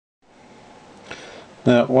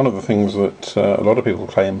Now, one of the things that a lot of people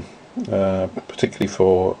claim, particularly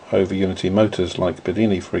for Overunity motors like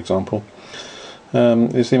Bedini, for example,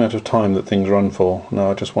 is the amount of time that things run for.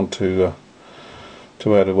 Now, I just want to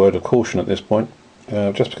add a word of caution at this point.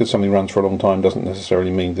 Just because something runs for a long time doesn't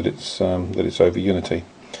necessarily mean that it's Overunity.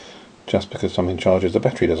 Just because something charges the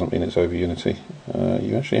battery doesn't mean it's Overunity.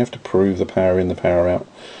 You actually have to prove the power in, the power out,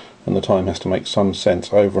 and the time has to make some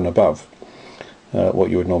sense over and above what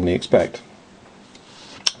you would normally expect.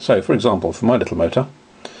 So, for example, for my little motor,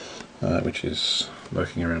 which is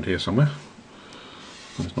lurking around here somewhere,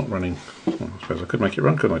 it's not running. Well, I suppose I could make it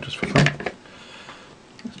run, couldn't I, just for fun?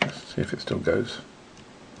 Let's just see if it still goes.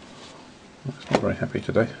 It's not very happy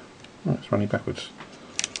today. Oh, it's running backwards.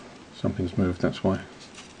 Something's moved, that's why.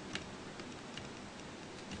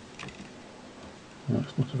 No,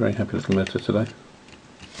 it's not a very happy little motor today.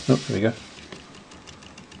 Oh, there we go. I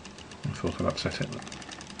thought I'd upset it.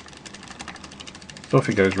 So off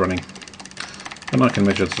it goes running. And I can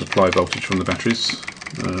measure the supply voltage from the batteries,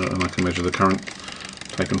 and I can measure the current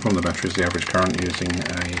taken from the batteries, the average current, using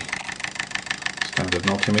a standard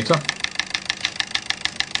multimeter.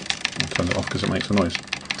 I'll turn it off because it makes a noise.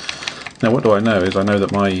 Now, what do I know is I know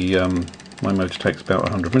that my motor takes about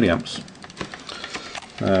 100 milliamps.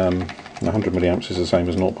 100 milliamps is the same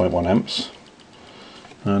as 0.1 amps,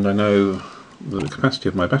 and I know that the capacity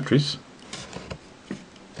of my batteries,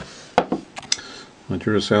 my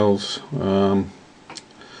Duracells,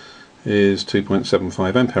 is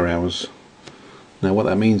 2.75 ampere hours. Now, what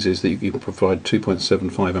that means is that you can provide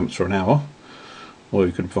 2.75 amps for an hour, or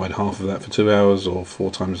you could provide half of that for 2 hours, or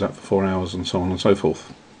 4 times that for 4 hours, and so on and so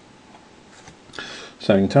forth.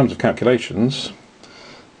 So in terms of calculations,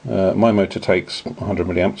 my motor takes 100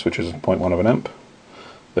 milliamps, which is 0.1 of an amp.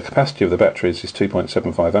 The capacity of the batteries is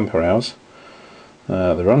 2.75 ampere hours.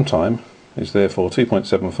 The runtime is therefore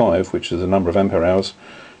 2.75, which is the number of ampere hours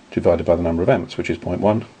divided by the number of amps, which is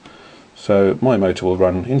 0.1. So my motor will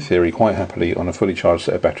run, in theory, quite happily on a fully charged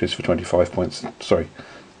set of batteries for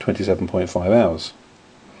 27.5 hours.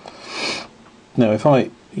 Now, if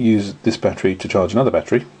I use this battery to charge another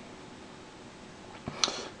battery,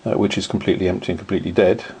 which is completely empty and completely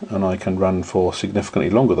dead, and I can run for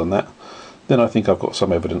significantly longer than that, then I think I've got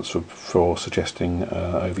some evidence for suggesting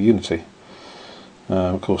Overunity.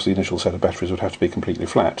 Of course, the initial set of batteries would have to be completely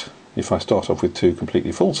flat. If I start off with 2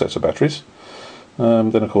 completely full sets of batteries,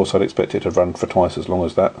 then of course I'd expect it to run for twice as long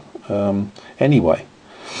as that anyway.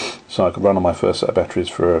 So I could run on my first set of batteries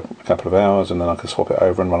for a couple of hours, and then I could swap it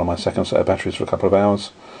over and run on my second set of batteries for a couple of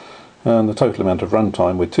hours. And the total amount of run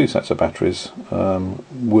time with 2 sets of batteries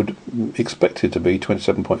would expected to be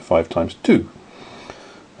 27.5 times 2,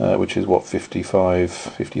 which is what,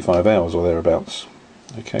 55 hours or thereabouts.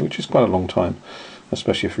 Okay, which is quite a long time,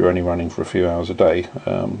 especially if you're only running for a few hours a day.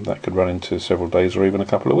 That could run into several days or even a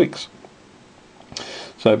couple of weeks.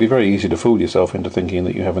 So it'd be very easy to fool yourself into thinking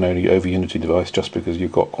that you have an Overunity device just because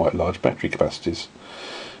you've got quite large battery capacities.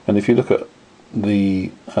 And if you look at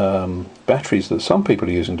the batteries that some people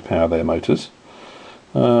are using to power their motors,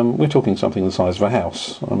 we're talking something the size of a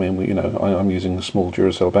house. I mean, I'm using small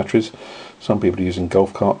Duracell batteries. Some people are using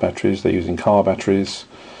golf cart batteries. They're using car batteries.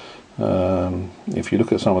 If you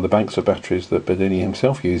look at some of the banks of batteries that Bedini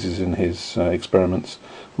himself uses in his experiments,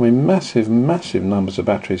 I mean, massive numbers of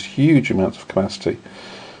batteries, huge amounts of capacity,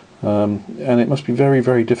 and it must be very,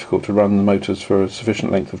 very difficult to run the motors for a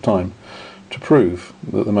sufficient length of time to prove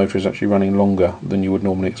that the motor is actually running longer than you would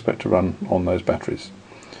normally expect to run on those batteries.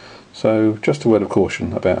 So just a word of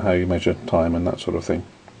caution about how you measure time and that sort of thing.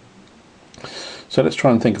 So let's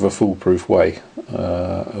try and think of a foolproof way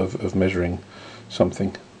of measuring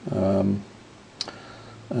something,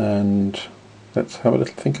 and let's have a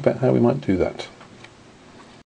little think about how we might do that.